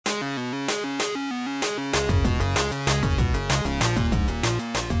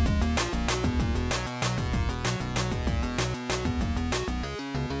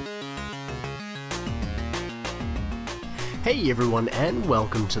Hey everyone, and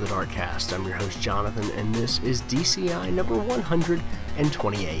welcome to the Darkcast. I'm your host Jonathan, and this is DCI number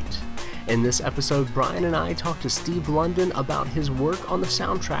 128. In this episode, Brian and I talk to Steve London about his work on the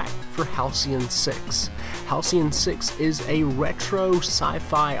soundtrack for Halcyon 6. Halcyon 6 is a retro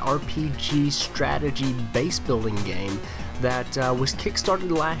sci-fi RPG strategy base-building game that was kickstarted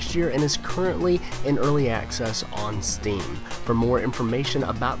last year and is currently in early access on Steam. For more information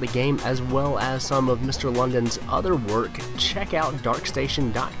about the game as well as some of Mr. London's other work, check out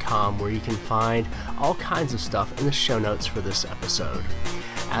darkstation.com, where you can find all kinds of stuff in the show notes for this episode.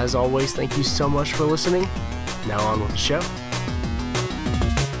 As always, thank you so much for listening. Now on with the show.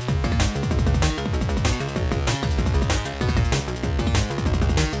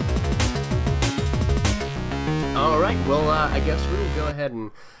 Well, I guess we're going to go ahead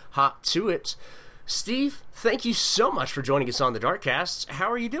and hop to it. Steve, thank you so much for joining us on the Darkcast. How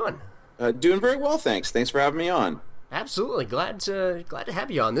are you doing? Doing very well, thanks. Thanks for having me on. Absolutely. Glad to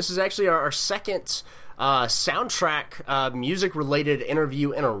have you on. This is actually our second soundtrack music-related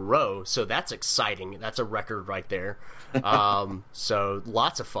interview in a row, so that's exciting. That's a record right there. So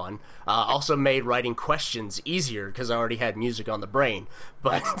lots of fun. Also made writing questions easier because I already had music on the brain.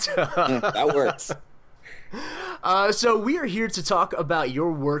 But that works. So we are here to talk about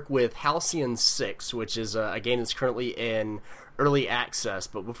your work with Halcyon 6, which is a game that's currently in early access.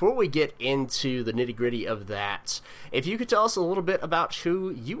 But before we get into the nitty-gritty of that, if you could tell us a little bit about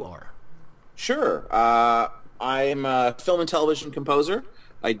who you are. Sure. I'm a film and television composer.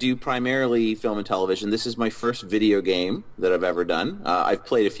 I do primarily film and television. This is my first video game that I've ever done. I've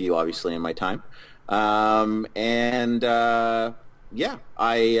played a few, obviously, in my time.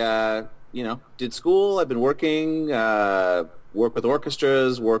 Did school. I've been working, work with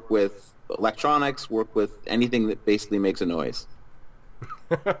orchestras, work with electronics, work with anything that basically makes a noise.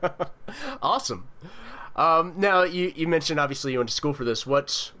 Awesome. Now, you mentioned, obviously, you went to school for this.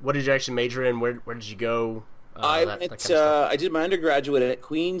 What did you actually major in? Where did you go? I did my undergraduate at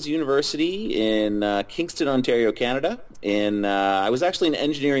Queen's University in Kingston, Ontario, Canada. I was actually an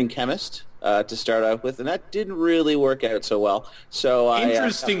engineering chemist to start out with, and that didn't really work out so well. So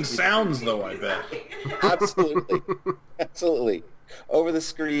interesting sounds, though, I bet. Absolutely. Over the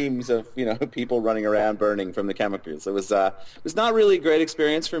screams of people running around burning from the chemicals. It was not really a great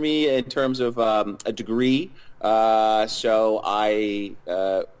experience for me in terms of a degree. So I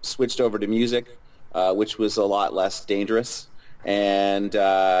switched over to music, which was a lot less dangerous. And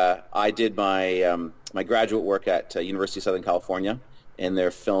I did my my graduate work at University of Southern California in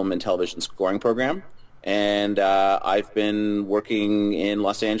their film and television scoring program. And I've been working in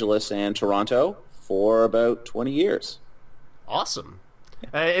Los Angeles and Toronto for about 20 years. Awesome.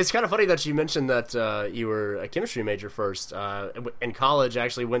 It's kind of funny that you mentioned that you were a chemistry major first. In college, I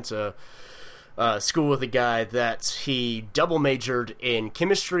actually went to school with a guy that he double majored in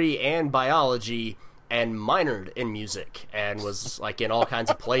chemistry and biology and minored in music and was like in all kinds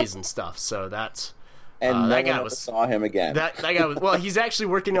of plays and stuff. So that's... And that guy saw him again. That guy was, well, he's actually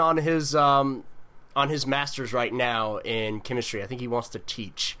working on his master's right now in chemistry. I think he wants to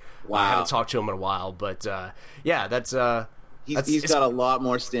teach. Wow. I haven't talked to him in a while, but yeah, that's he's got a lot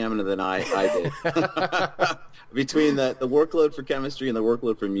more stamina than I did. Between the workload for chemistry and the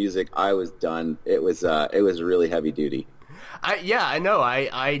workload for music, I was done. It was really heavy duty. I know.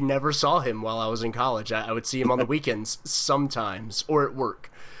 I never saw him while I was in college. I would see him on the weekends sometimes or at work.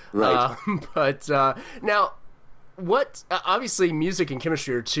 Right. Now, obviously music and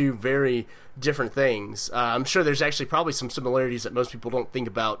chemistry are two very different things. I'm sure there's actually probably some similarities that most people don't think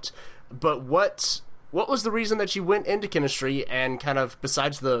about. But what was the reason that you went into chemistry, and kind of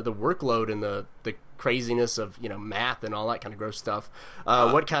besides the workload and the craziness of math and all that kind of gross stuff,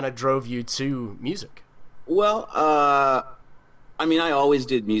 what kind of drove you to music? Well, I always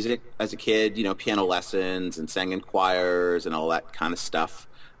did music as a kid, piano lessons and sang in choirs and all that kind of stuff.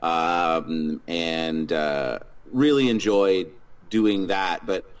 And really enjoyed doing that.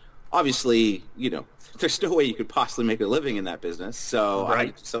 But obviously, there's no way you could possibly make a living in that business. So right. I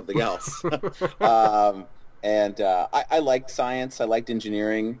had to do something else. I liked science. I liked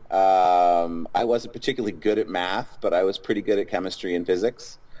engineering. I wasn't particularly good at math, but I was pretty good at chemistry and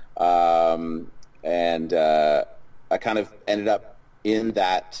physics. I kind of ended up in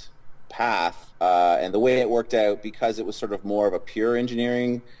that path. And the way it worked out, because it was sort of more of a pure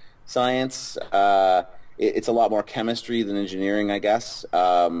engineering science, it's a lot more chemistry than engineering, I guess.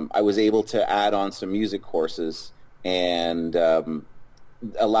 I was able to add on some music courses and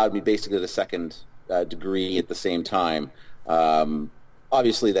allowed me basically the second degree at the same time.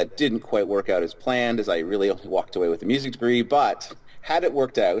 Obviously, that didn't quite work out as planned, as I really only walked away with a music degree, but had it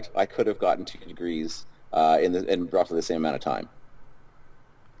worked out, I could have gotten 2 degrees in roughly the same amount of time.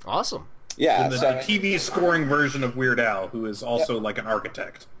 Awesome. Yeah, the TV scoring version of Weird Al, who is also like an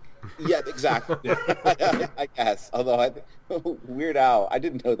architect. Yeah, exactly. I guess. Although Weird Al, I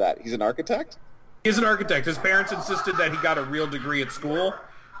didn't know that. He's an architect? He's an architect. His parents insisted that he got a real degree at school,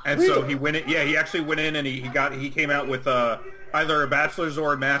 and Really? so he went in. Yeah, he actually went in and he came out with either a bachelor's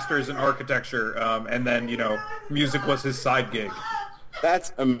or a master's in architecture, and then music was his side gig.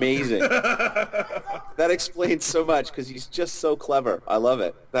 That's amazing. That explains so much because he's just so clever. I love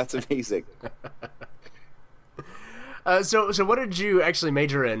it. That's amazing. So what did you actually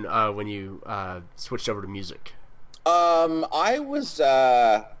major in when you switched over to music? I was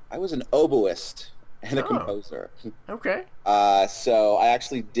an oboist and a composer. Okay. So I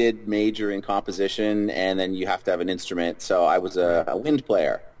actually did major in composition, and then you have to have an instrument. So I was a wind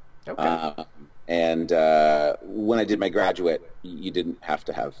player. Okay. And when I did my graduate, you didn't have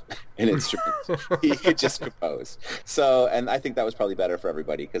to have an instrument. You could just compose. So, and I think that was probably better for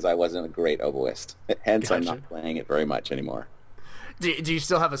everybody because I wasn't a great oboist. Hence, I'm Gotcha. not playing it very much anymore. Do you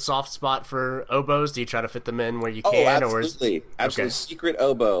still have a soft spot for oboes? Do you try to fit them in where you Oh, can? absolutely. Or Absolutely. Okay. Secret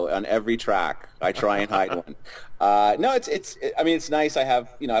oboe on every track. I try and hide one. No, it's nice. I have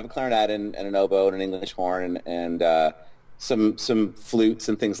a clarinet and an oboe and an English horn and some flutes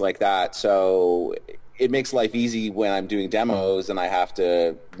and things like that. So it makes life easy when I'm doing demos and I have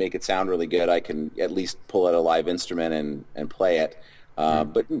to make it sound really good. I can at least pull out a live instrument and play it.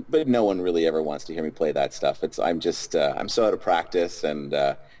 But no one really ever wants to hear me play that stuff. I'm so out of practice, and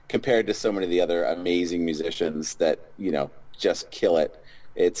compared to so many of the other amazing musicians that just kill it,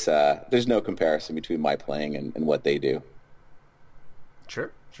 it's there's no comparison between my playing and what they do.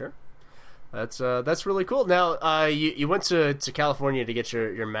 Sure. That's really cool. Now, you went to California to get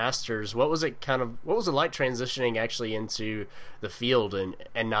your master's. What was it like transitioning actually into the field and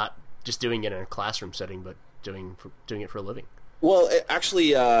not just doing it in a classroom setting, but doing it for a living? Well,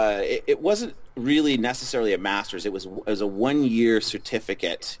 it wasn't really necessarily a master's. It was a 1-year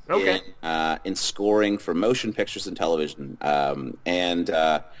certificate in scoring for motion pictures and television. And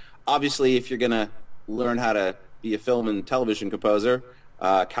obviously, if you're going to learn how to be a film and television composer,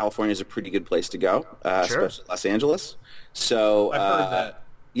 California is a pretty good place to go, Sure. especially Los Angeles. So I've heard of that.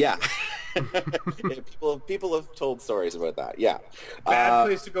 Yeah. people have told stories about that. Yeah. Bad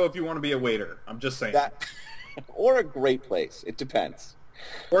place to go if you want to be a waiter. I'm just saying. That or a great place. It depends.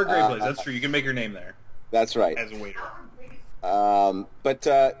 Or a great place. That's true. You can make your name there That's right. as a waiter. But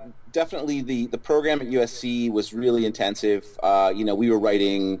definitely the program at USC was really intensive. We were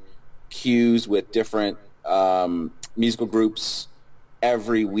writing cues with different musical groups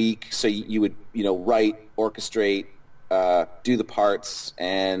every week. So you would, write, orchestrate, do the parts,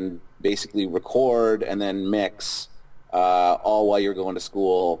 and basically record and then mix all while you're going to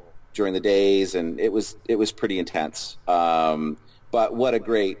school during the days. And it was pretty intense. But what a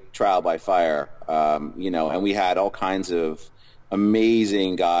great trial by fire, and we had all kinds of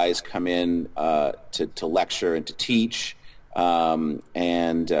amazing guys come in to lecture and to teach,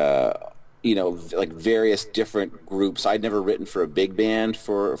 like various different groups. I'd never written for a big band,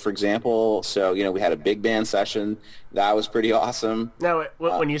 for example. So, we had a big band session. That was pretty awesome. Now,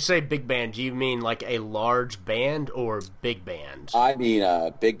 when you say big band, do you mean like a large band or big band? I mean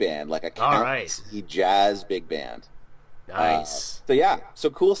a big band, like a All right. jazz big band. Nice. So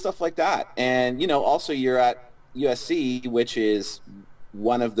cool stuff like that. And, also you're at USC, which is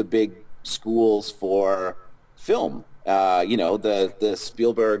one of the big schools for film. The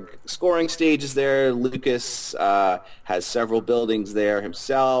Spielberg scoring stage is there. Lucas has several buildings there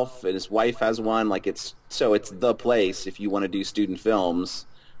himself, and his wife has one. It's the place if you want to do student films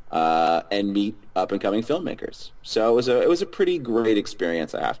and meet up and coming filmmakers. So it was a pretty great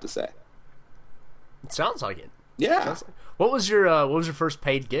experience, I have to say. It sounds like it. Yeah. What was your first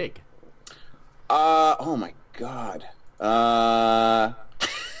paid gig? Oh my God.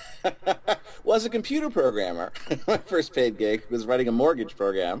 Was a computer programmer. My first paid gig was writing a mortgage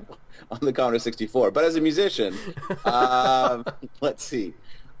program on the Commodore 64. But as a musician, let's see.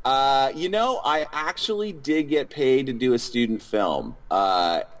 I actually did get paid to do a student film,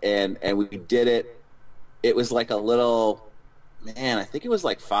 and we did it. It was like a little, I think it was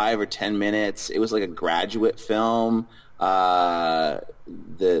like 5 or 10 minutes. It was like a graduate film. The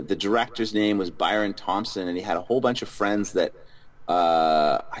director's name was Byron Thompson, and he had a whole bunch of friends that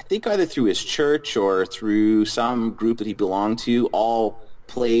I think either through his church or through some group that he belonged to all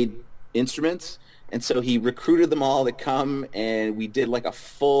played instruments. And so he recruited them all to come, and we did like a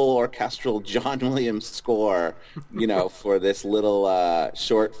full orchestral John Williams score, for this little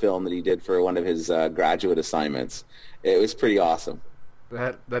short film that he did for one of his graduate assignments. It was pretty awesome.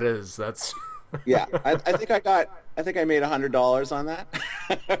 That's Yeah, I think I made $100 on that.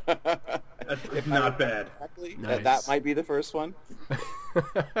 That's not bad. Exactly. Nice. That might be the first one.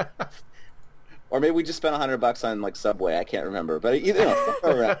 Or maybe we just spent $100 on like Subway. I can't remember, but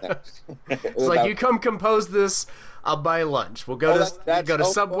around there. It's like, you come compose this, I'll buy lunch. We'll go to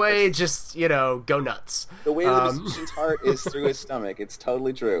Subway, just go nuts. The way the musician's heart is through his stomach. It's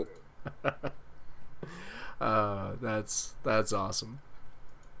totally true. That's awesome.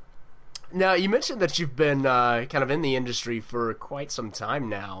 Now, you mentioned that you've been kind of in the industry for quite some time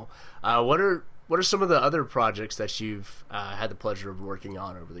now. What are some of the other projects that you've had the pleasure of working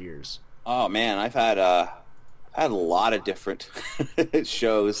on over the years? Oh man, I've had a lot of different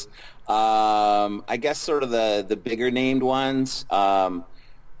shows. I guess sort of the bigger named ones.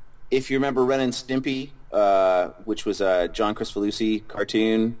 If you remember Ren and Stimpy, which was a John Kricfalusi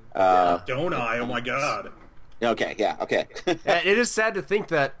cartoon. Don't I? Oh my god. Okay, yeah, okay. It is sad to think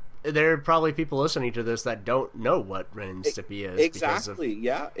that there are probably people listening to this that don't know what Ren and Stimpy is. Exactly,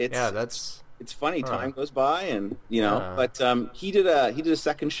 It's funny. Time goes by, and But he did a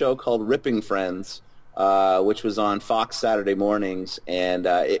second show called Ripping Friends, which was on Fox Saturday mornings, and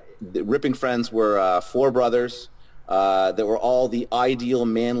the Ripping Friends were four brothers that were all the ideal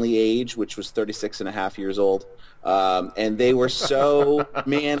manly age, which was 36 and a half years old, and they were so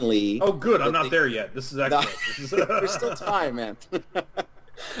manly. Oh, good. I'm not there yet. This is excellent. There's still time, man.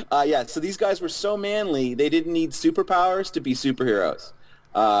 Yeah. So these guys were so manly, they didn't need superpowers to be superheroes.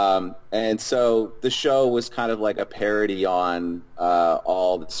 And so the show was kind of like a parody on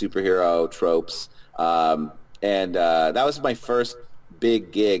all the superhero tropes. And that was my first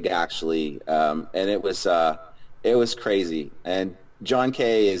big gig, actually. And it was crazy. And John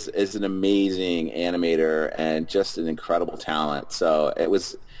Kay is an amazing animator and just an incredible talent. So it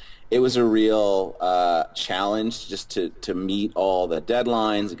was a real challenge just to meet all the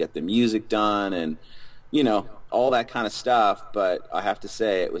deadlines and get the music done and, all that kind of stuff, but I have to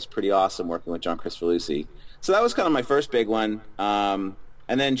say it was pretty awesome working with John Kricfalusi. So that was kind of my first big one. And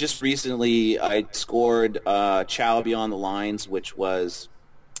then just recently I scored Chow Beyond the Lines, which was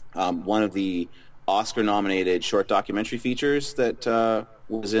one of the Oscar-nominated short documentary features that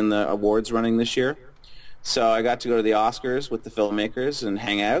was in the awards running this year. So I got to go to the Oscars with the filmmakers and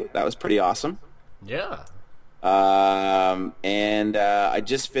hang out. That was pretty awesome. Yeah. And I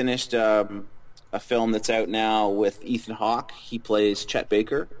just finished a film that's out now with Ethan Hawke. He plays Chet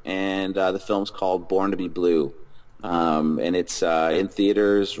Baker, and the film's called Born to be Blue. And it's in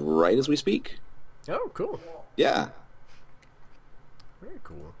theaters right as we speak. Oh, cool. Yeah. Very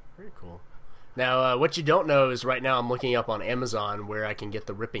cool. Very cool. Now, what you don't know is right now I'm looking up on Amazon where I can get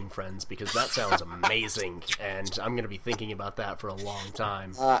the Ripping Friends, because that sounds amazing, and I'm going to be thinking about that for a long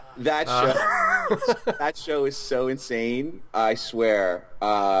time. That show is so insane. I swear,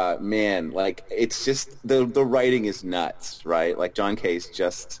 man, like it's just the writing is nuts, right? Like John Kay's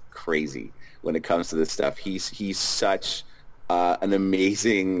just crazy when it comes to this stuff. He's such an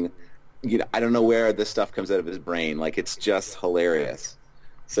amazing, I don't know where this stuff comes out of his brain. Like it's just hilarious.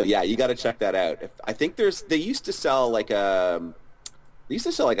 So yeah, you got to check that out. I think they used to sell like a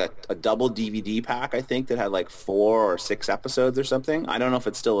double DVD pack, I think, that had like 4 or 6 episodes or something. I don't know if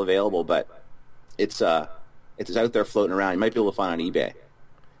it's still available, but it's out there floating around. You might be able to find it on eBay.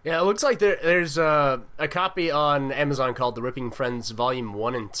 Yeah, it looks like there's a copy on Amazon called The Ripping Friends Volume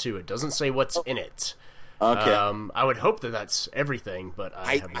 1 and 2. It doesn't say what's in it. Okay. I would hope that that's everything, but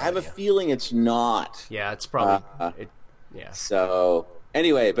I have a feeling it's not. Yeah, it's probably yeah. So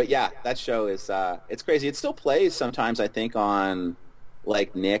anyway, but yeah, that show is it's crazy. It still plays sometimes, I think, on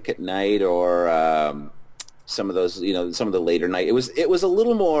like Nick at night or some of those, some of the later night. It was a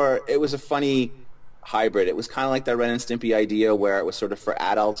little more. It was a funny hybrid. It was kind of like that Ren and Stimpy idea where it was sort of for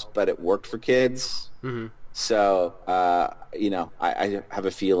adults, but it worked for kids. Mm-hmm. So I have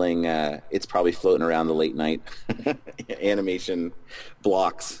a feeling it's probably floating around the late night animation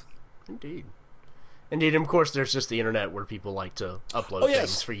blocks. Indeed. And of course, there's just the internet where people like to upload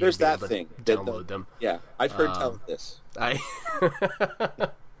things for you there's to be able that to thing. download them. Yeah, I've heard tell of this.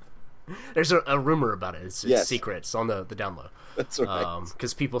 There's a rumor about it. It's secret. It's on the down low. That's right.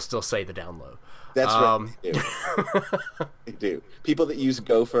 Because people still say the down low. That's right. They do. They do. People that use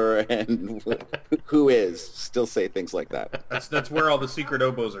Gopher and Whois still say things like that. That's where all the secret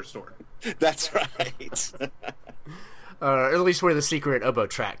oboes are stored. That's right. Or at least where the secret oboe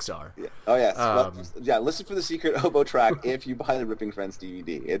tracks are. Yeah. Oh, yes. Listen for the secret oboe track if you buy the Ripping Friends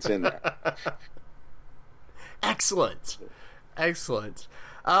DVD. It's in there. Excellent.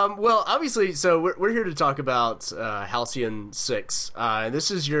 Well, obviously, so we're here to talk about Halcyon 6. This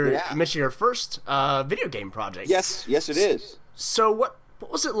is you mentioned your first video game project. Yes, it is. So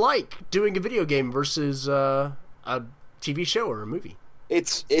What was it like doing a video game versus a TV show or a movie?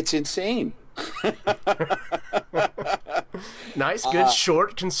 It's insane. Nice, good,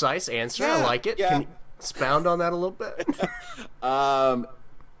 short, concise answer. I like it. Can you expound on that a little bit? Wow,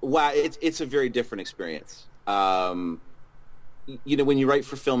 it's a very different experience. When you write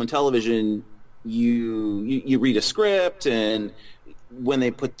for film and television, you read a script, and when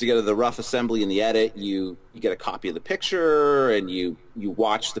they put together the rough assembly and the edit, you get a copy of the picture, and you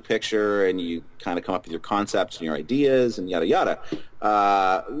watch the picture, and you kind of come up with your concepts and your ideas, and yada yada.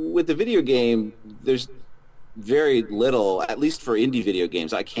 With the video game, there's very little, at least for indie video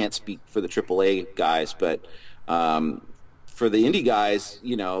games. I can't speak for the AAA guys, but for the indie guys,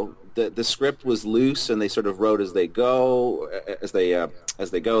 the script was loose, and they sort of wrote as they go. They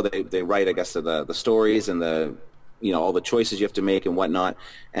write, I guess, the stories and all the choices you have to make and whatnot.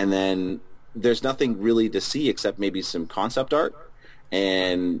 And then there's nothing really to see except maybe some concept art.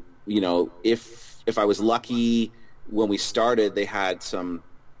 And if I was lucky, when we started, they had some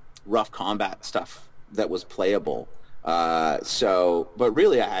rough combat stuff that was playable. But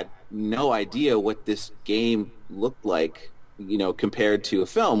really, I had no idea what this game looked like, compared to a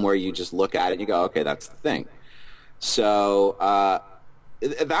film where you just look at it and you go, okay, that's the thing. So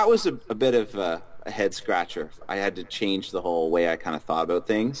that was a bit of a head scratcher. I had to change the whole way I kind of thought about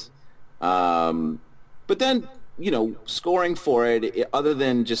things. But then, scoring for it, other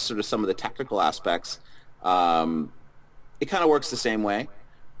than just sort of some of the technical aspects, it kind of works the same way.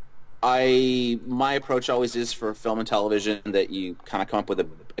 My approach always is for film and television that you kind of come up with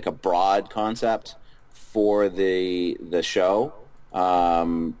a broad concept for the show.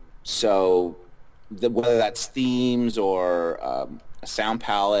 Whether that's themes or a sound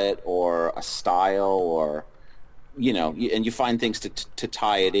palette or a style, or and you find things to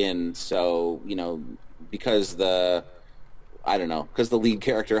tie it in. So because the lead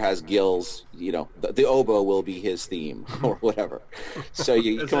character has gills, the oboe will be his theme or whatever. So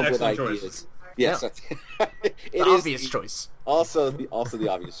you come up with ideas. Choice. Yes, the obvious choice. Also the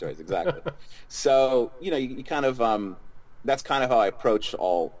obvious choice, exactly. So you kind of that's kind of how I approach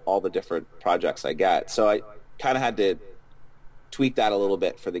all the different projects I get. So I kind of had to tweak that a little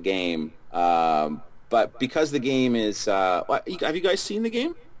bit for the game. But because the game is, have you guys seen the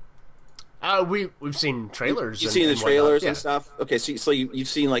game? We've seen trailers. You've seen the trailers and stuff. Okay, so you've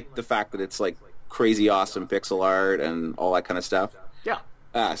seen like the fact that it's like crazy awesome pixel art and all that kind of stuff. Yeah.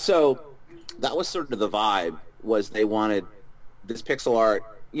 So that was sort of the vibe. Was they wanted this pixel art?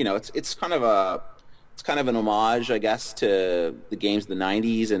 It's kind of an homage, I guess, to the games of the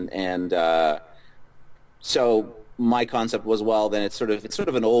 '90s, and so my concept was, well, then it's sort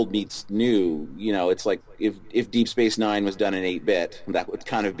of an old meets new. It's like if Deep Space Nine was done in 8-bit, that would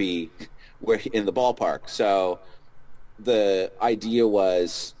kind of be where in the ballpark. So the idea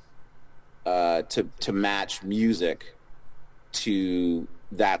was to match music to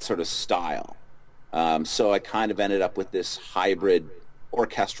that sort of style. So I kind of ended up with this hybrid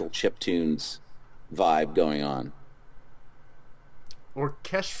orchestral chiptunes vibe going on.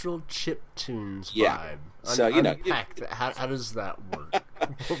 Orchestral chiptunes vibe. Yeah. So how does that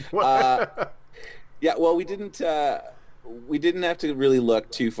work? Yeah. Well, we didn't have to really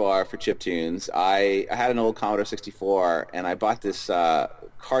look too far for chiptunes. I had an old Commodore 64, and I bought this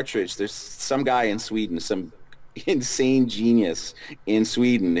cartridge. There's some guy in Sweden, some insane genius in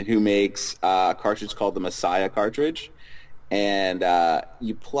Sweden, who makes a cartridge called the Messiah cartridge. And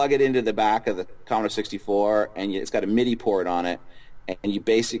you plug it into the back of the Commodore 64, and it's got a MIDI port on it, and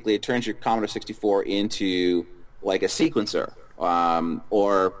it turns your Commodore 64 into like a sequencer,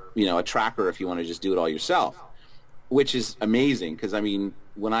 or a tracker if you want to just do it all yourself, which is amazing because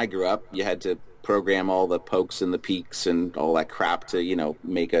when I grew up, you had to program all the pokes and the peaks and all that crap to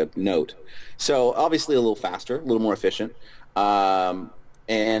make a note. So obviously a little faster, a little more efficient. And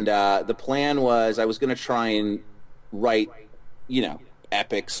the plan was I was going to try and write,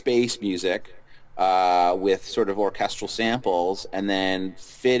 epic space music with sort of orchestral samples, and then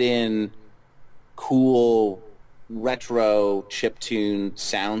fit in cool retro chiptune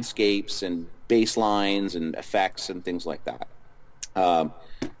soundscapes and bass lines and effects and things like that.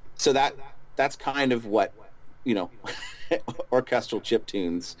 So that's kind of what orchestral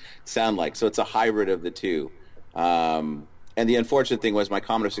chiptunes sound like. So it's a hybrid of the two. And the unfortunate thing was my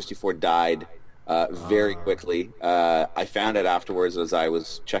Commodore 64 died very quickly. I found it afterwards as I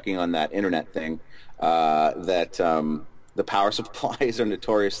was checking on that internet thing that the power supplies are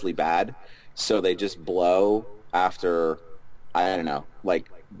notoriously bad, so they just blow after, I don't know, like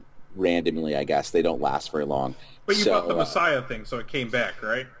randomly, I guess. They don't last very long. But you bought the Messiah thing, so it came back,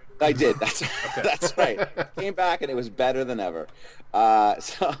 right? I did. That's right. Came back and it was better than ever.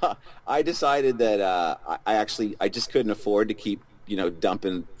 So I decided that I just couldn't afford to keep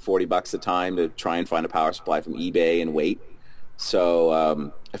dumping $40 a time to try and find a power supply from eBay and wait.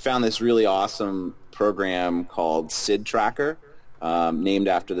 So I found this really awesome program called SID Tracker, named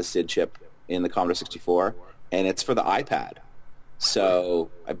after the SID chip in the Commodore 64, and it's for the iPad. So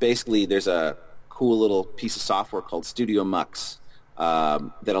there's a cool little piece of software called Studio Mux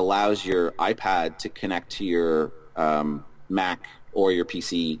that allows your iPad to connect to your Mac or your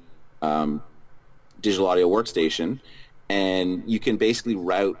PC digital audio workstation, and you can basically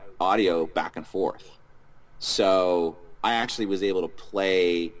route audio back and forth. So I actually was able to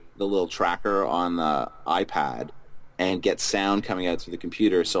play the little tracker on the iPad and get sound coming out through the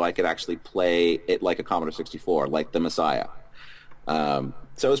computer so I could actually play it like a Commodore 64, like the Messiah. So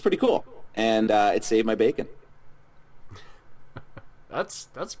it was pretty cool, and it saved my bacon. That's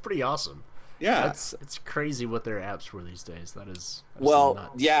pretty awesome. Yeah, it's crazy what their apps were these days. That is nuts.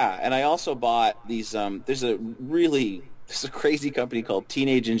 Yeah, and I also bought these. There's a crazy company called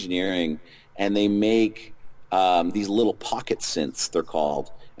Teenage Engineering, and they make these little pocket synths. They're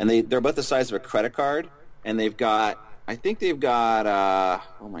called, and they're about the size of a credit card, and I think they've got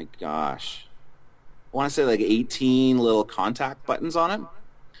oh my gosh, I want to say like 18 little contact buttons on them,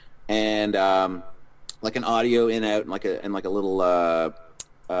 and like an audio in out and like a little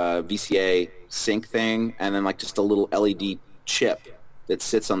VCA sync thing, and then like just a little LED chip that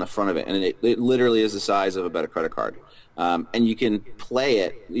sits on the front of it, and it literally is the size of about a credit card. And you can play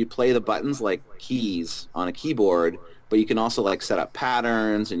it. You play the buttons like keys on a keyboard, but you can also like set up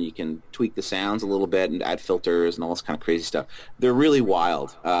patterns, and you can tweak the sounds a little bit and add filters and all this kind of crazy stuff. They're really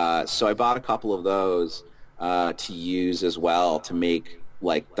wild. So I bought a couple of those to use as well to make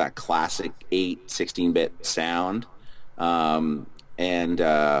like that classic 16-bit sound. And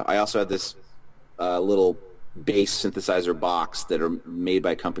I also had this little bass synthesizer box that are made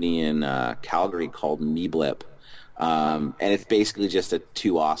by a company in Calgary called Meblip. And it's basically just a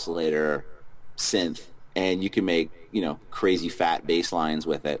 2-oscillator synth, and you can make, crazy fat bass lines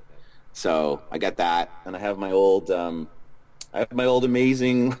with it. So I got that, and I have my old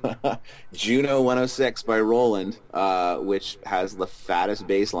amazing Juno 106 by Roland, which has the fattest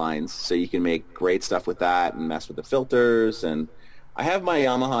bass lines, so you can make great stuff with that and mess with the filters. And I have my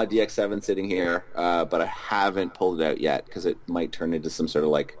Yamaha DX7 sitting here, but I haven't pulled it out yet because it might turn into some sort of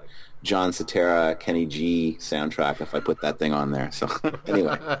like John Cetera, Kenny G soundtrack if I put that thing on there. So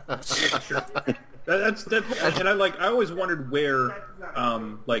anyway. Sure. That's and I always wondered where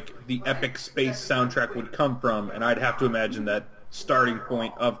like the Epic Space soundtrack would come from, and I'd have to imagine that starting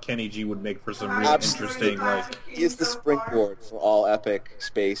point of Kenny G would make for some really interesting like. He's the springboard for all Epic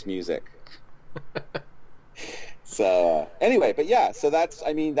Space music. So anyway, but yeah, so that's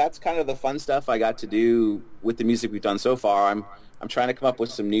kind of the fun stuff I got to do with the music we've done so far. I'm trying to come up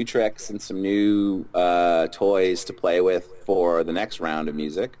with some new tricks and some new toys to play with for the next round of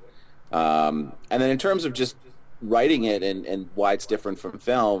music. And then in terms of just writing it and why it's different from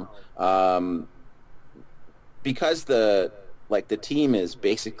film, because the team is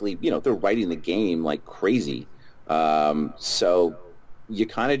basically, they're writing the game like crazy. So you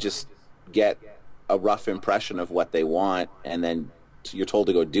kind of just get a rough impression of what they want, and then you're told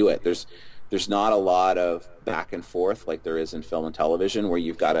to go do it. There's not a lot of back and forth like there is in film and television, where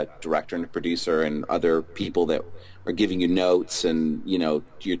you've got a director and a producer and other people that are giving you notes, and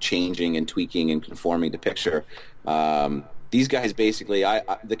you're changing and tweaking and conforming to picture. These guys basically,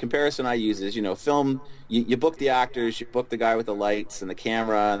 the comparison I use is, film, you book the actors, you book the guy with the lights and the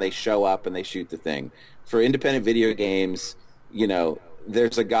camera, and they show up and they shoot the thing. For independent video games,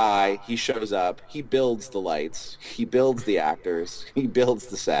 there's a guy, he shows up, he builds the lights, he builds the actors, he builds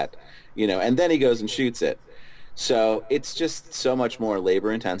the set, and then he goes and shoots it. So it's just so much more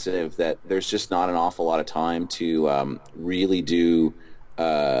labor intensive that there's just not an awful lot of time to really do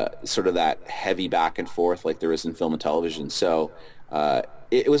sort of that heavy back and forth like there is in film and television. So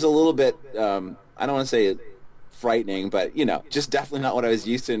it was a little bit, I don't want to say frightening, but just definitely not what I was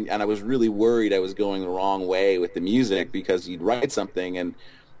used to, and I was really worried I was going the wrong way with the music, because you'd write something and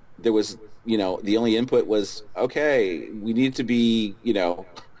there was, the only input was, okay, we need to be,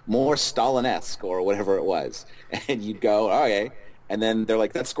 more Stalin-esque or whatever it was, and you'd go, okay, and then they're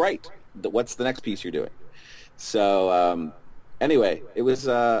like, that's great, what's the next piece you're doing? So anyway, it was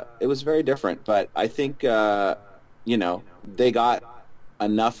very different, but I think they got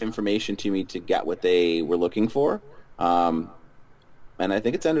enough information to me to get what they were looking for. And I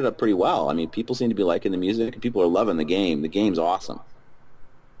think it's ended up pretty well. I mean, people seem to be liking the music, and people are loving the game. The game's awesome.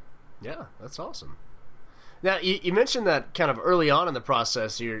 Yeah, that's awesome. Now, you mentioned that kind of early on in the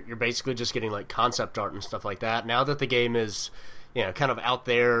process, you're basically just getting like concept art and stuff like that. Now that the game is, kind of out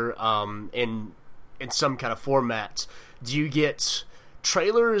there in some kind of format, do you get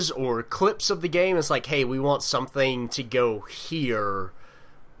trailers or clips of the game? It's like, hey, we want something to go here,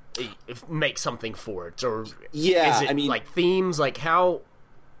 make something for it, or is it like themes? Like how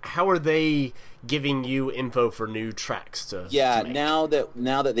are they giving you info for new tracks to make? now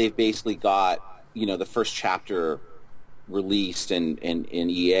that they've basically got the first chapter released in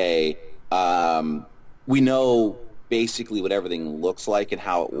EA, we know basically what everything looks like and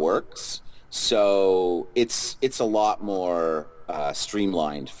how it works. So it's a lot more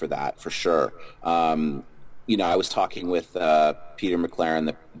streamlined for that, for sure. I was talking with Peter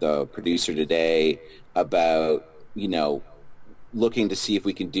McLaren, the producer today, about looking to see if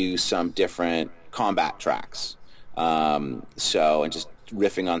we can do some different combat tracks. And just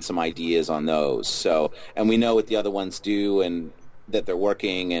riffing on some ideas on those. So, and we know what the other ones do and that they're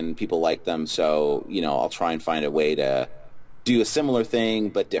working and people like them. So, I'll try and find a way to do a similar thing,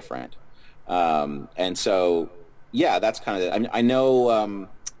 but different. And so, that's kind of I know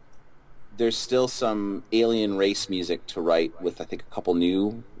there's still some alien race music to write with, I think, a couple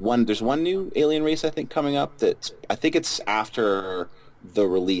there's one new alien race, I think, coming up that I think it's after the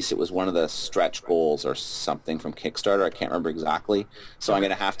release. It was one of the stretch goals or something from Kickstarter. I can't remember exactly. So I'm going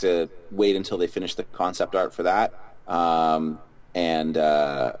to have to wait until they finish the concept art for that. And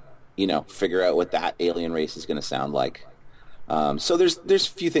figure out what that alien race is going to sound like. So there's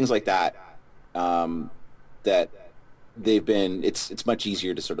a few things like that, that they've been, it's much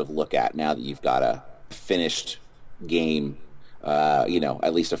easier to sort of look at now that you've got a finished game,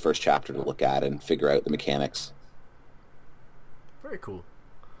 at least a first chapter to look at and figure out the mechanics. Very cool.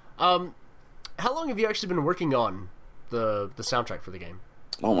 How long have you actually been working on the soundtrack for the game?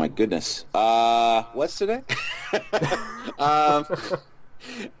 Oh my goodness. What's today?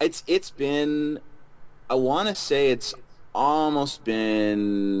 It's been, I want to say it's almost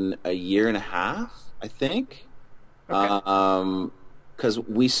been a year and a half, I think. Okay. 'Cause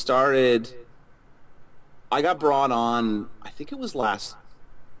we started, I got brought on, I think it was last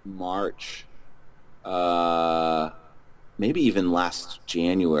March, maybe even last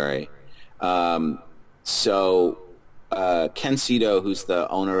January. Ken Cito, who's the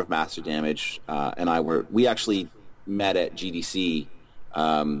owner of Master Damage, and we actually met at GDC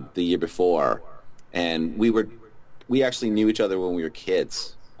the year before, and we actually knew each other when we were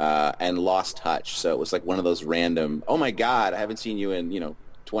kids, and lost touch. So it was like one of those random, oh my God, I haven't seen you in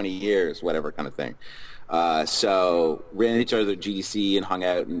 20 years, whatever kind of thing. So ran into each other at GDC and hung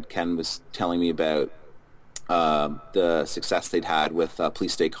out, and Ken was telling me about the success they'd had with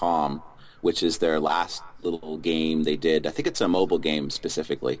Please Stay Calm, which is their last little game they did. I think it's a mobile game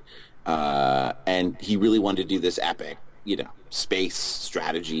specifically. And he really wanted to do this epic, space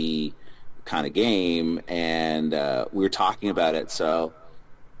strategy kind of game. And we were talking about it. So,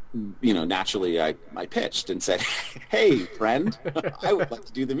 naturally I pitched and said, hey, friend, I would like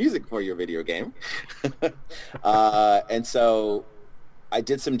to do the music for your video game. And so I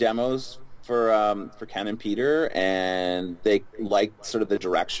did some demos for Ken and Peter, and they liked sort of the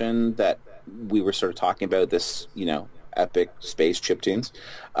direction that we were sort of talking about, this, epic space chiptunes.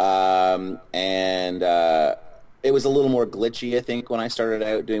 And it was a little more glitchy, I think, when I started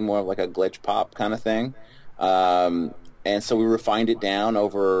out doing more of like a glitch pop kind of thing. And so we refined it down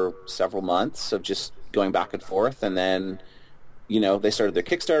over several months of just going back and forth. And then, they started their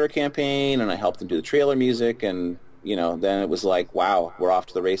Kickstarter campaign, and I helped them do the trailer music, and then it was like, wow, we're off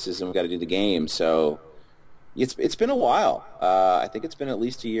to the races and we've got to do the game. So it's been a while. I think it's been at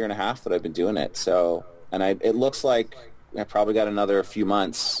least a year and a half that I've been doing it. So, and it looks like I probably got another few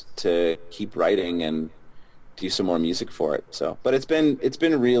months to keep writing and do some more music for it. So, but it's been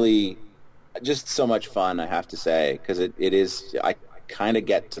really just so much fun, I have to say, because it is, I kind of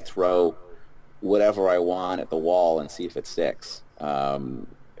get to throw whatever I want at the wall and see if it sticks.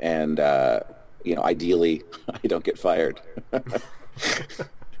 Ideally, I don't get fired.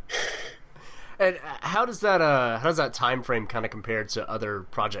 And how does that time frame kind of compare to other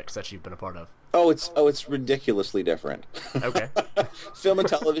projects that you've been a part of? Oh, it's ridiculously different. Okay. Film and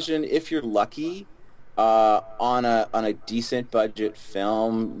television, if you're lucky, on a decent budget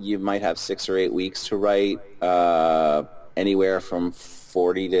film, you might have 6 or 8 weeks to write, anywhere from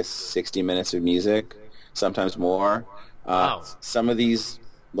 40 to 60 minutes of music, sometimes more. Wow. Some of these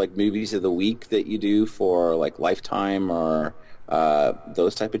like movies of the week that you do for like Lifetime or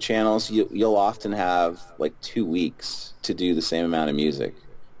those type of channels, you'll often have like 2 weeks to do the same amount of music.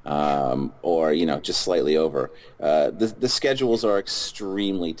 or just slightly over. The schedules are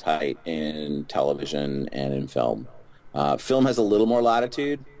extremely tight in television and in film. Film has a little more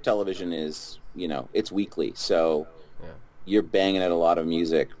latitude. Television is, it's weekly, so you're banging out a lot of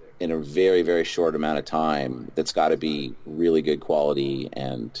music in a very, very short amount of time. That's got to be really good quality,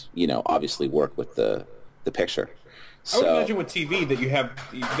 and obviously work with the picture. I would imagine with TV that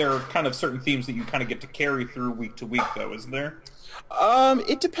there are kind of certain themes that you kind of get to carry through week to week, though, isn't there?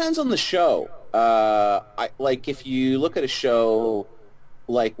 It depends on the show. If you look at a show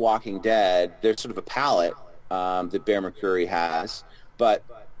like Walking Dead, there's sort of a palette that Bear McCreary has, but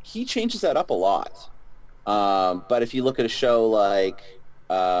he changes that up a lot. But if you look at a show like,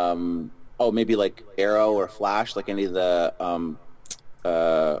 maybe like Arrow or Flash, like any of the,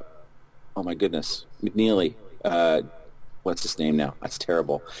 oh my goodness, McNeely. What's his name now? That's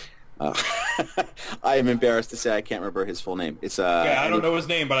terrible. I am embarrassed to say I can't remember his full name. It's I don't know his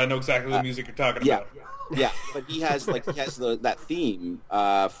name, but I know exactly the music you're talking about. Yeah, but he has that theme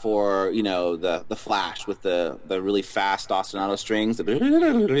for the Flash with the really fast ostinato strings,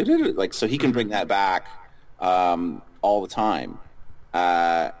 so he can bring that back all the time.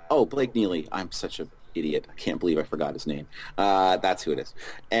 Blake Neely. I'm such an idiot. I can't believe I forgot his name. That's who it is.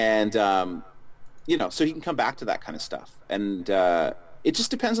 And so he can come back to that kind of stuff, and it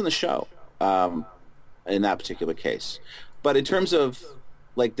just depends on the show in that particular case. But in terms of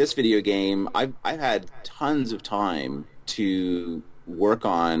like this video game, I've had tons of time to work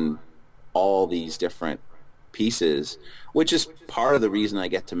on all these different pieces, which is part of the reason I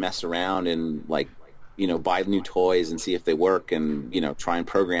get to mess around and buy new toys and see if they work, and try and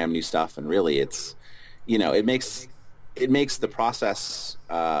program new stuff. And really, it's it makes the process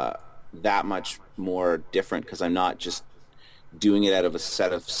that much more different, because I'm not just doing it out of a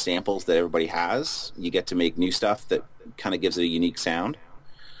set of samples that everybody has. You get to make new stuff that kind of gives it a unique sound.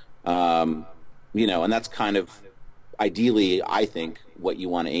 And that's kind of ideally, I think, what you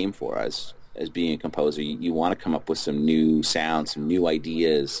want to aim for as being a composer. You want to come up with some new sounds, some new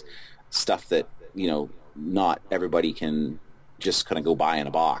ideas, stuff that, not everybody can just kind of go buy in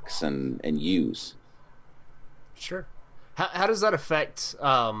a box and use. Sure. How does that affect,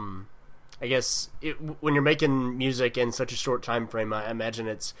 I guess, when you're making music in such a short time frame? I imagine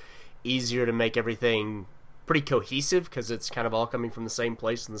it's easier to make everything pretty cohesive because it's kind of all coming from the same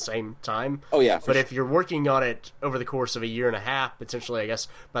place in the same time. Oh, yeah. But if you're working on it over the course of a year and a half, potentially, I guess,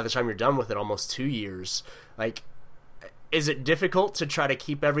 by the time you're done with it, almost 2 years, is it difficult to try to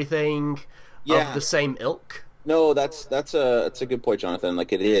keep everything of the same ilk? No, that's a good point, Jonathan.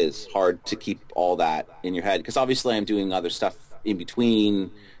 It is hard to keep all that in your head, because obviously I'm doing other stuff in between,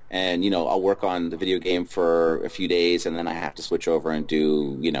 and I'll work on the video game for a few days, and then I have to switch over and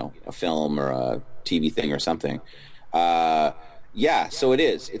do a film or a TV thing or something. So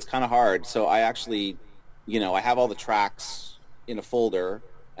it's kind of hard. So I actually I have all the tracks in a folder,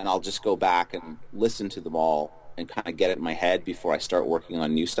 and I'll just go back and listen to them all and kind of get it in my head before I start working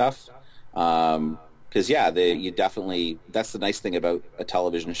on new stuff. Because you definitely, that's the nice thing about a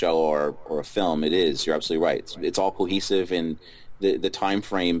television show or a film. You're absolutely right. It's all cohesive, and the time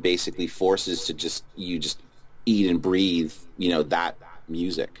frame basically forces you just eat and breathe that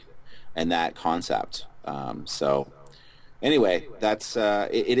music and that concept. So anyway, that's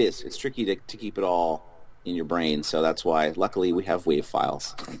it is. It's tricky to keep it all in your brain. So that's why, luckily, we have WAV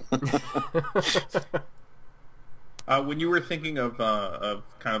files. When you were thinking of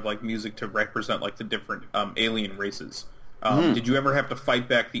kind of like music to represent the different alien races, did you ever have to fight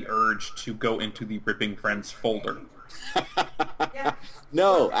back the urge to go into the Ripping Friends folder?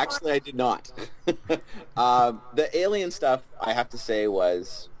 No, actually I did not. The alien stuff, I have to say,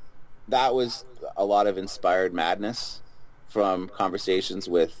 was a lot of inspired madness from conversations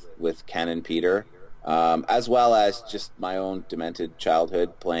with Ken and Peter. As well as just my own demented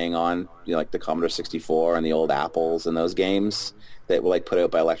childhood playing on the Commodore 64 and the old Apples and those games that were put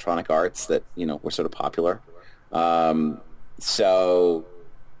out by Electronic Arts that were sort of popular. So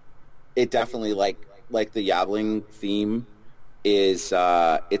it definitely like the Yabling theme is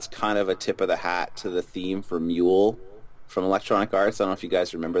it's kind of a tip of the hat to the theme for Mule from Electronic Arts. I don't know if you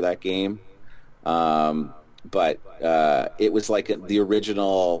guys remember that game. But it was the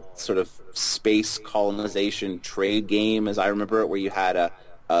original sort of space colonization trade game, as I remember it, where you had a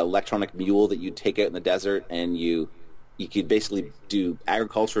electronic mule that you'd take out in the desert, and you could basically do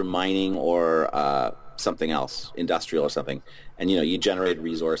agriculture, mining, or something else, industrial or something, and you generated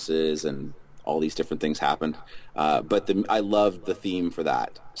resources, and all these different things happened. But I loved the theme for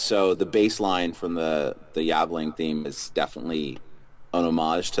that. So the bass line from the Yabling theme is definitely an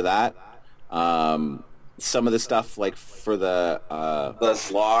homage to that. some of the stuff like for the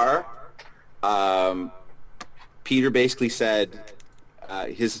Zlar, Peter basically said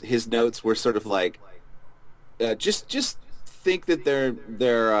his notes were sort of like just think that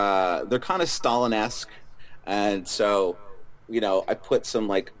they're kind of Stalin-esque, and so I put some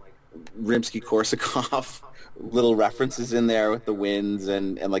like Rimsky-Korsakov little references in there with the winds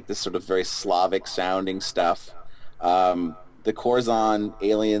and like this sort of very Slavic sounding stuff. The Corzon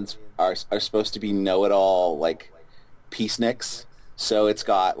aliens are supposed to be know-it-all like peaceniks, so it's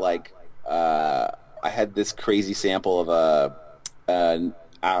got like I had this crazy sample of a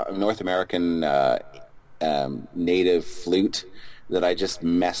North American native flute that I just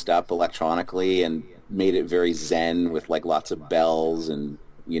messed up electronically and made it very zen with like lots of bells and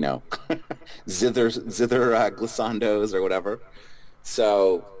zither glissandos or whatever.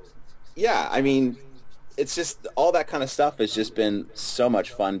 So yeah, I mean, it's just all that kind of stuff has just been so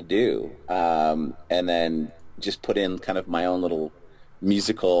much fun to do, and then just put in kind of my own little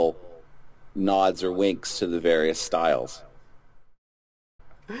musical nods or winks to the various styles.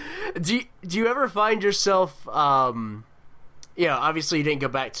 Do you ever find yourself, obviously you didn't go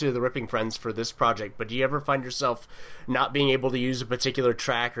back to the Ripping Friends for this project, but do you ever find yourself not being able to use a particular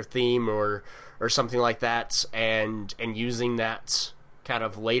track or theme or something like that and using that kind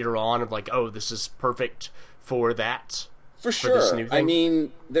of later on of like, oh, this is perfect for that? For sure. This new thing? I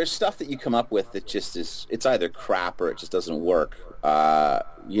mean, there's stuff that you come up with that just is, it's either crap or it just doesn't work,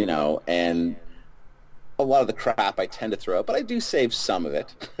 and a lot of the crap I tend to throw out, but I do save some of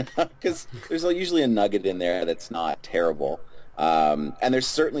it because there's usually a nugget in there that's not terrible. And there's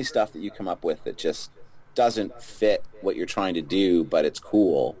certainly stuff that you come up with that just doesn't fit what you're trying to do, but it's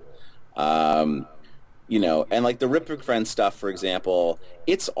cool. And like the Ripping Friends stuff, for example,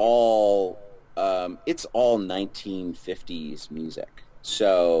 it's all 1950s music.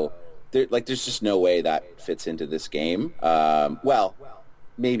 So there's just no way that fits into this game.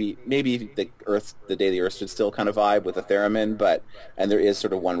 Maybe the Day the Earth Stood Still kind of vibe with a theremin, and there is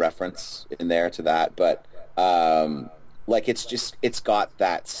sort of one reference in there to that, but it's got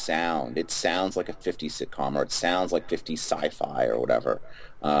that sound. It sounds like a 50s sitcom, or it sounds like 50s sci-fi or whatever.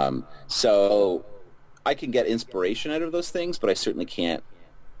 So I can get inspiration out of those things, but I certainly can't,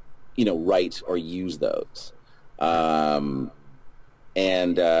 write or use those. And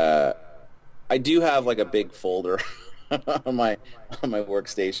I do have like a big folder on my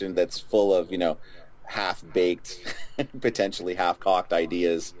workstation that's full of half-baked, potentially half-cocked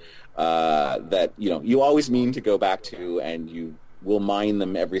ideas that you always mean to go back to, and you will mine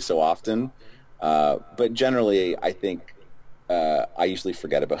them every so often. But generally, I think I usually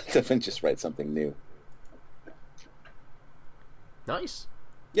forget about them and just write something new. Nice.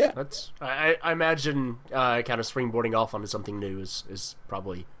 Yeah, that's. I imagine kind of springboarding off onto something new is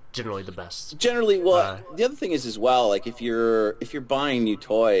probably generally the best. Generally, well, the other thing is as well, like if you're buying new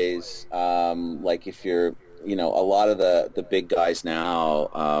toys, like if you're, a lot of the big guys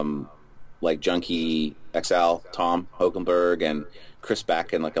now, like Junkie XL, Tom Hokenberg and Chris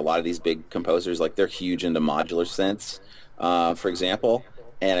Beck, and like a lot of these big composers, like they're huge into modular synths, for example.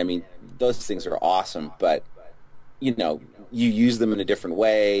 And I mean, those things are awesome, but you use them in a different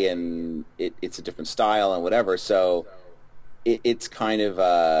way, and it's a different style and whatever. So it's kind of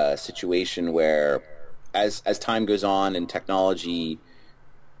a situation where as time goes on and technology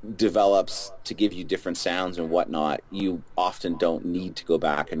develops to give you different sounds and whatnot, you often don't need to go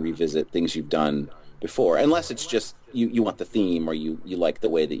back and revisit things you've done before, unless it's just you want the theme, or you like the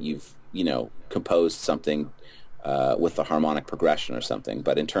way that you've composed something with the harmonic progression or something.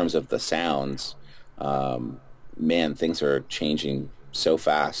 But in terms of the sounds, man, things are changing so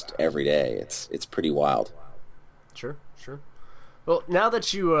fast every day. It's pretty wild. Sure. Well, now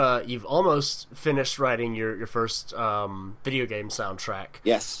that you've almost finished writing your first video game soundtrack,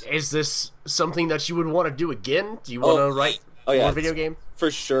 yes, is this something that you would want to do again? Do you want to write more video game?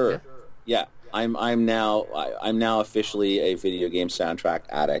 For sure. Yeah. I'm now officially a video game soundtrack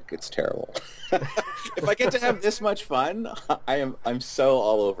addict. It's terrible. If I get to have this much fun, I'm so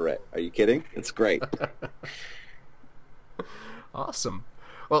all over it. Are you kidding? It's great. Awesome.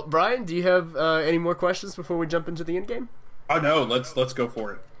 Well, Brian, do you have any more questions before we jump into the end game? Oh no, let's go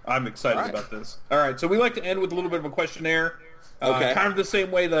for it. I'm excited about this. All right, so we like to end with a little bit of a questionnaire, kind of the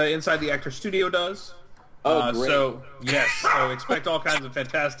same way the Inside the Actor Studio does. Oh, great. So yes, so expect all kinds of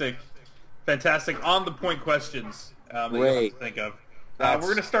fantastic on the point questions that you have to think of. We're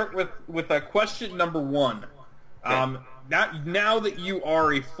going to start with question number 1. Okay. Now that you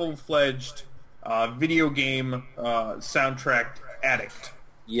are a full-fledged video game soundtrack addict.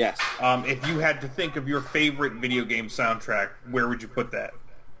 Yes. If you had to think of your favorite video game soundtrack, where would you put that?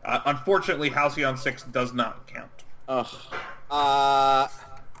 Unfortunately, Halcyon 6 does not count.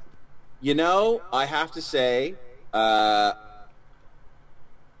 You know, I have to say, I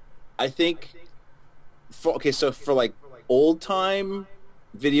think, for like old time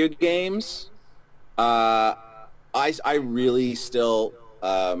video games, I really still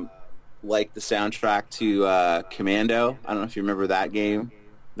like the soundtrack to Commando. I don't know if you remember that game.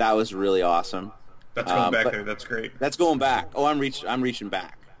 That was really awesome. That's going back there. That's great. That's going back. Oh, I'm reaching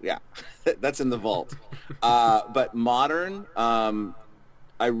back. Yeah, that's in the vault. But modern,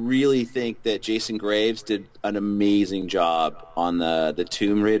 I really think that Jason Graves did an amazing job on the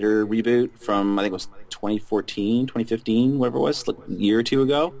Tomb Raider reboot from, I think it was 2014, 2015, whatever it was, like a year or two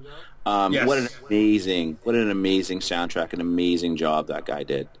ago. Yes. What an amazing soundtrack, an amazing job that guy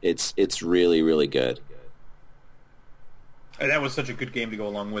did. It's really, really good. And that was such a good game to go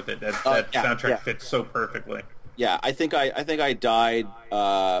along with it. That soundtrack fits so perfectly. Yeah, I think I died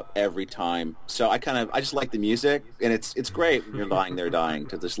every time. So I just like the music, and it's great when you're lying there dying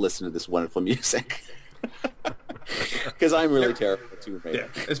to just listen to this wonderful music. Because I'm really terrible at Tomb Raider.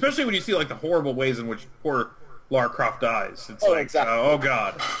 Yeah, especially when you see like the horrible ways in which poor Lara Croft dies. It's exactly. Oh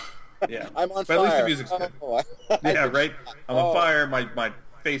god. Yeah, I'm on but fire. At least the music's good. Yeah, right. I'm on fire. My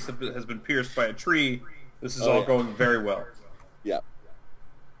face has been pierced by a tree. This is all going very well. Yeah.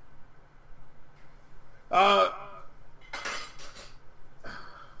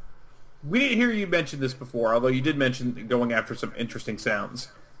 We didn't hear you mention this before, although you did mention going after some interesting sounds.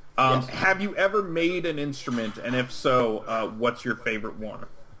 Yes. Have you ever made an instrument, and if so, what's your favorite one?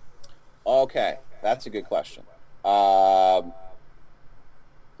 Okay, that's a good question.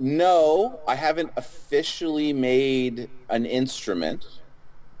 No, I haven't officially made an instrument,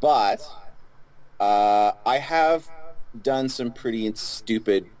 but I have done some pretty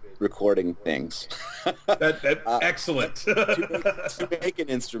stupid recording things. Excellent. to make an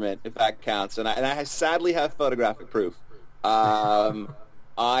instrument, if that counts, and I sadly have photographic proof. I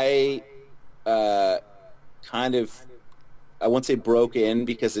kind of, I won't say broke in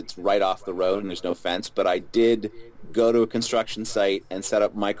because it's right off the road and there's no fence, but I did go to a construction site and set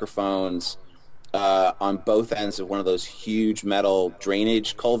up microphones on both ends of one of those huge metal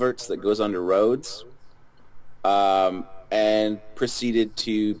drainage culverts that goes under roads, and proceeded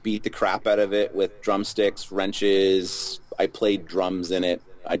to beat the crap out of it with drumsticks, wrenches. I played drums in it.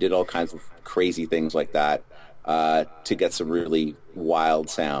 I did all kinds of crazy things like that to get some really wild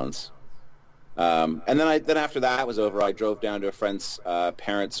sounds. And then after that was over, I drove down to a friend's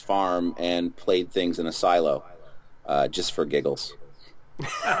parents' farm and played things in a silo, just for giggles.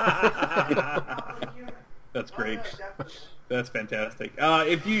 That's great. That's fantastic.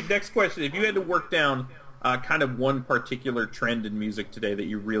 Next question, if you had to work down kind of one particular trend in music today that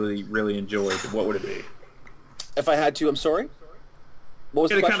you really, really enjoyed, what would it be? If I had to, I'm sorry? What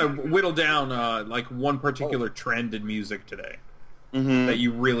was the question? Kind of whittle down like one particular trend in music today that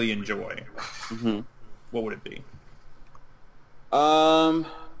you really enjoy. What would it be? Well,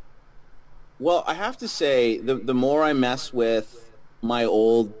 I have to say, the more I mess with my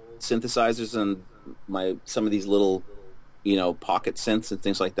old synthesizers and some of these little, pocket synths and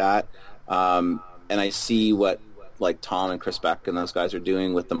things like that, and I see what like Tom and Chris Beck and those guys are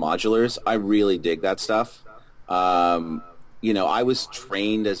doing with the modulars, I really dig that stuff. I was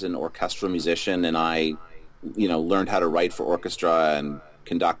trained as an orchestral musician, and I, learned how to write for orchestra and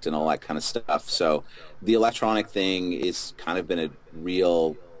conduct and all that kind of stuff. So the electronic thing is kind of been a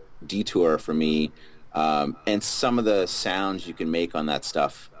real detour for me. And some of the sounds you can make on that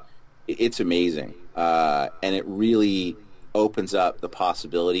stuff, it's amazing. And it really opens up the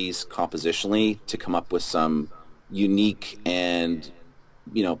possibilities compositionally to come up with some unique and,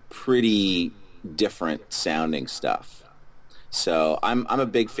 pretty different sounding stuff. So I'm a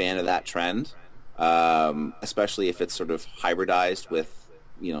big fan of that trend, especially if it's sort of hybridized with,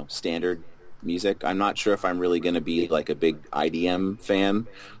 standard music. I'm not sure if I'm really going to be like a big IDM fan,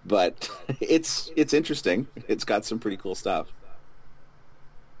 but it's interesting. It's got some pretty cool stuff.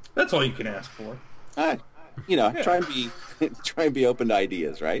 That's all you can ask for. Try and be open to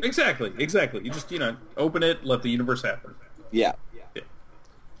ideas, right? Exactly. You just, open it, let the universe happen. Yeah.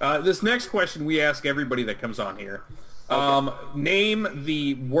 This next question we ask everybody that comes on here. Okay. Name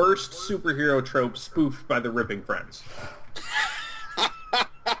the worst superhero trope spoofed by the Ripping Friends.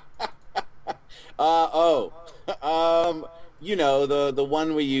 The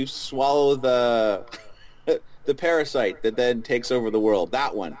one where you swallow the parasite that then takes over the world.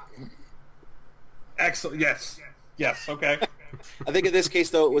 That one. Excellent. Yes. Okay. I think in this case,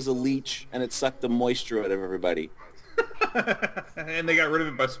 though, it was a leech, and it sucked the moisture out of everybody. And they got rid of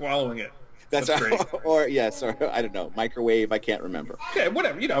it by swallowing it. That's great. Or yes, or I don't know, microwave. I can't remember. Okay,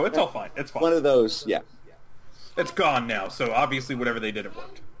 whatever. It's all fine. It's fine. One of those. Yeah. It's gone now, so obviously whatever they did, it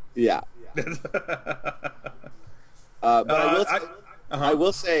worked. Yeah. But I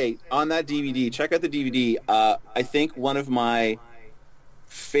will say on that DVD, check out the DVD. I think one of my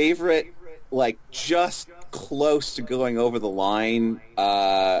favorite, like just close to going over the line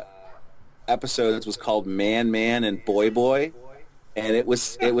episodes was called Man Man and Boy Boy, and it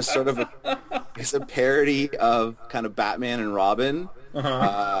was sort of it's a parody of kind of Batman and Robin,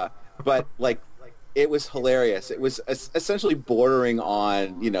 but like it was hilarious. It was essentially bordering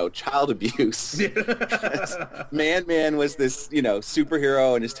on, child abuse. Man Man was this,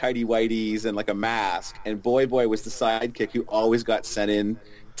 superhero in his tidy whities and like a mask, and Boy Boy was the sidekick who always got sent in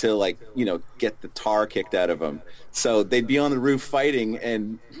to get the tar kicked out of him. So they'd be on the roof fighting,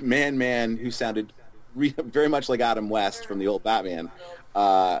 and Man, who sounded very much like Adam West from the old Batman,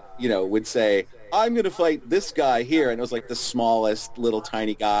 would say, "I'm going to fight this guy here," and it was like the smallest little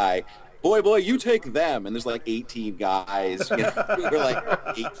tiny guy. Boy, you take them. And there's like 18 guys who were like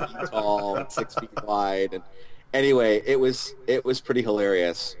 8 feet tall and 6 feet wide. And anyway, it was pretty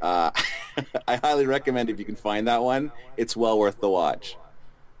hilarious. I highly recommend if you can find that one. It's well worth the watch.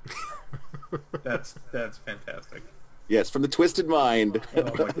 That's fantastic. Yes, from the twisted mind, Oh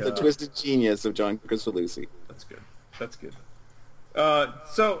my God. the twisted genius of John Kricfalusi. That's good.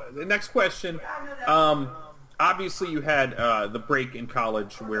 So the next question. Obviously, you had the break in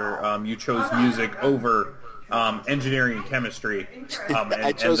college where you chose music over engineering and chemistry.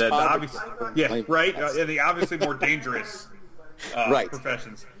 I chose the comedy. right. The obviously more dangerous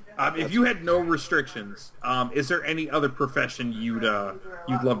professions. If you had no restrictions, is there any other profession you'd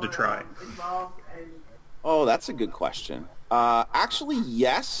love to try? Oh, that's a good question. Actually,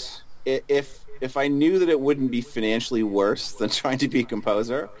 yes. If I knew that it wouldn't be financially worse than trying to be a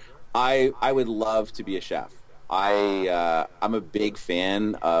composer, I would love to be a chef. I'm a big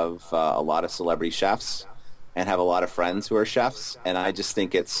fan of a lot of celebrity chefs and have a lot of friends who are chefs, and I just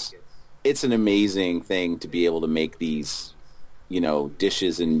think it's an amazing thing to be able to make these,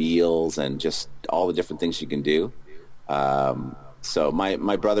 dishes and meals and just all the different things you can do. So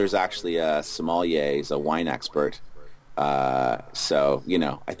my brother's actually a sommelier, he's a wine expert. So,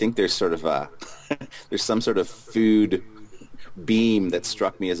 I think there's sort of there's some sort of food beam that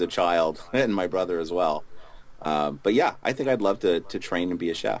struck me as a child and my brother as well. But yeah, I think I'd love to train and be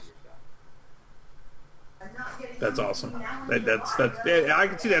a chef. That's awesome. That's I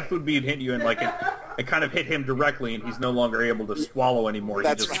can see that food being hit you, and like it kind of hit him directly, and he's no longer able to swallow anymore.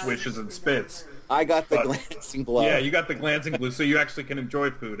 That's he just right. swishes and spits. I got the glancing blow. Yeah, you got the glancing blue, so you actually can enjoy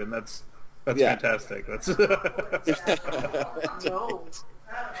food, and that's Yeah. fantastic. That's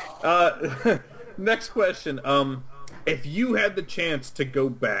next question. If you had the chance to go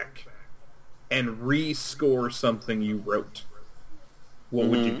back and rescore something you wrote, what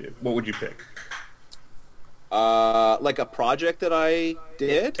would you do? What would you pick? Like a project that I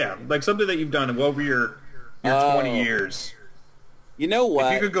did? Yeah, like something that you've done over your 20 years. You know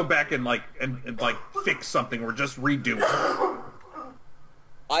what? If you could go back and fix something or just redo it.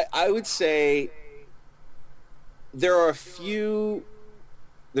 I would say there's a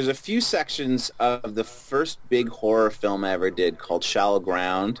few sections of the first big horror film I ever did called Shallow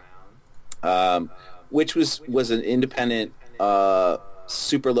Ground, which was an independent,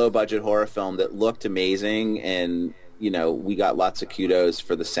 super low budget horror film that looked amazing, and we got lots of kudos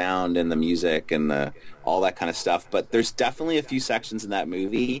for the sound and the music and all that kind of stuff. But there's definitely a few sections in that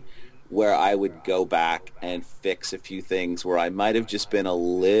movie where I would go back and fix a few things where I might have just been a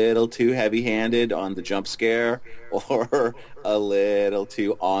little too heavy-handed on the jump scare or a little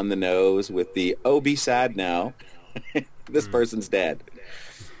too on the nose with the, oh, be sad now, this person's dead.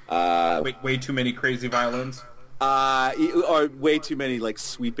 Way too many crazy violins? Or way too many,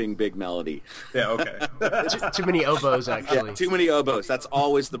 sweeping big melody. Yeah, okay. Too many oboes, actually. Yeah, too many oboes. That's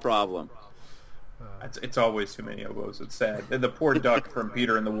always the problem. It's always too many oboes. It's sad. And the poor duck from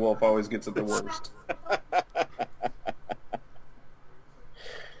Peter and the Wolf always gets it the worst.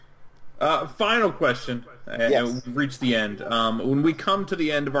 Final question. Yes. We've reached the end. When we come to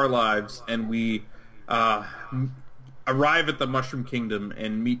the end of our lives and we arrive at the Mushroom Kingdom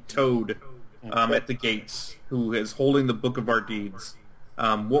and meet Toad at the gates, who is holding the Book of Our Deeds,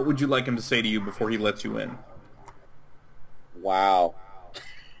 what would you like him to say to you before he lets you in? Wow.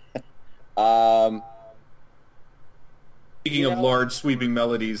 Speaking of large sweeping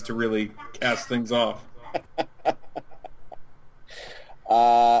melodies to really cast things off.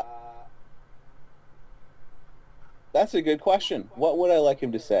 That's a good question. What would I like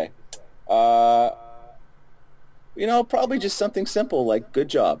him to say? Probably just something simple like "good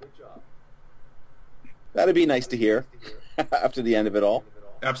job." That'd be nice to hear after the end of it all.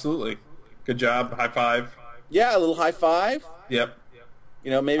 Absolutely. Good job. High five. Yeah, a little high five. Yep.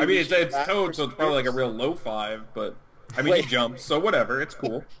 You know, maybe. I mean, it's Toad, so it's probably like a real low five, but I mean, he jumps, so whatever. It's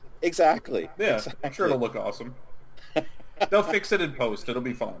cool. Exactly. Yeah, exactly. I'm sure it'll look awesome. They'll fix it in post. It'll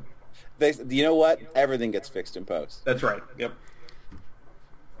be fun. You know what? Everything gets fixed in post. That's right. Yep.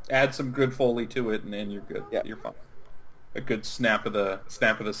 Add some good Foley to it, and then you're good. Yep. You're fine. A good snap of the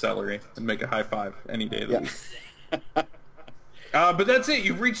celery, and make a high five any day of the week. But that's it.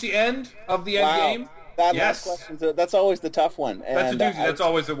 You've reached the end of the end game. That last question, that's always the tough one. And that's a doozy. That's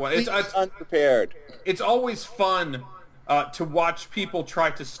always the one. It's unprepared. It's always fun to watch people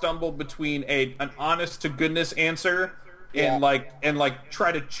try to stumble between an honest to goodness answer and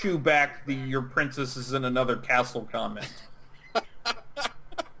try to chew back your princess is in another castle comment.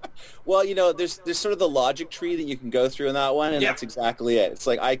 Well, you know, there's sort of the logic tree that you can go through in that one, and that's exactly it. It's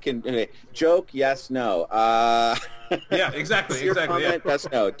like joke, yes, no. Yeah, exactly. Comment, yes,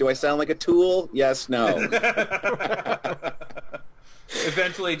 no. Do I sound like a tool? Yes, no.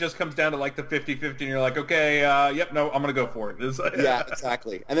 Eventually, it just comes down to like the 50-50, and you're like, okay, yep, no, I'm gonna go for it. Yeah,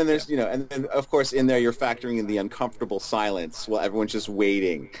 exactly. And then there's, and then of course in there you're factoring in the uncomfortable silence while everyone's just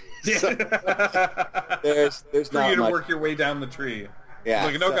waiting. So, there's for not you to much. Work your way down the tree. Yeah.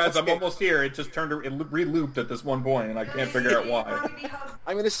 Like, no, guys, I'm almost here. It just re-looped at this one point, and I can't figure out why.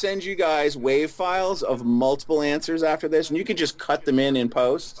 I'm going to send you guys WAV files of multiple answers after this, and you can just cut them in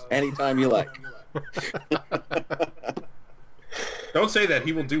post anytime you like. Don't say that.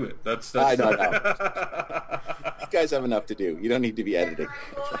 He will do it. That's... I know. You guys have enough to do. You don't need to be editing.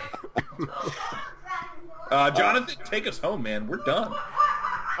 Jonathan, take us home, man. We're done.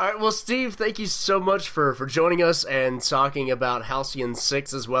 All right, well, Steve, thank you so much for joining us and talking about Halcyon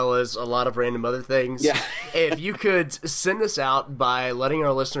 6 as well as a lot of random other things. Yeah. If you could send us out by letting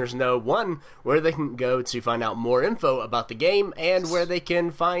our listeners know, one, where they can go to find out more info about the game and where they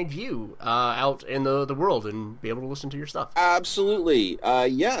can find you out in the world and be able to listen to your stuff. Absolutely.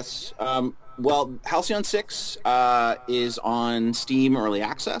 Yes. Well, Halcyon 6 is on Steam Early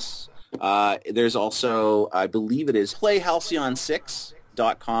Access. There's also, I believe it is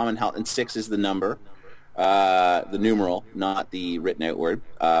playhalcyon6.com, and 6 is the number, the numeral, not the written out word,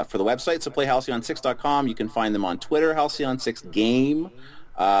 for the website. So playhalcyon6.com. You can find them on Twitter, Halcyon6Game,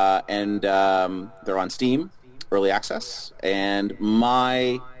 and they're on Steam, Early Access. And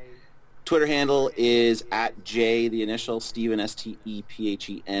my Twitter handle is @J, the initial, Stephen,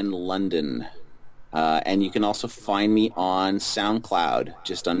 Stephen, London. And you can also find me on SoundCloud,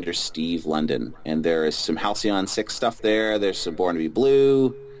 just under Steve London. And there is some Halcyon 6 stuff there. There's some Born to be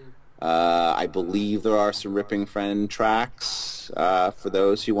Blue. I believe there are some Ripping Friend tracks for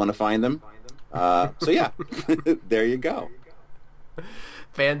those who want to find them. So yeah, there you go.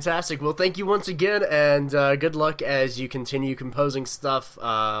 Fantastic. Well, thank you once again, and good luck as you continue composing stuff,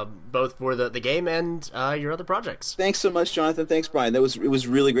 both for the game and your other projects. Thanks so much, Jonathan. Thanks, Brian. It was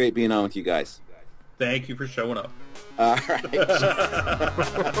really great being on with you guys. Thank you for showing up. All right. It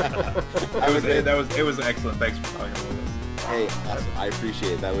was excellent. Thanks for talking with us. Hey, awesome. I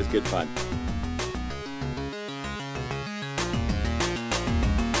appreciate it. That was good fun.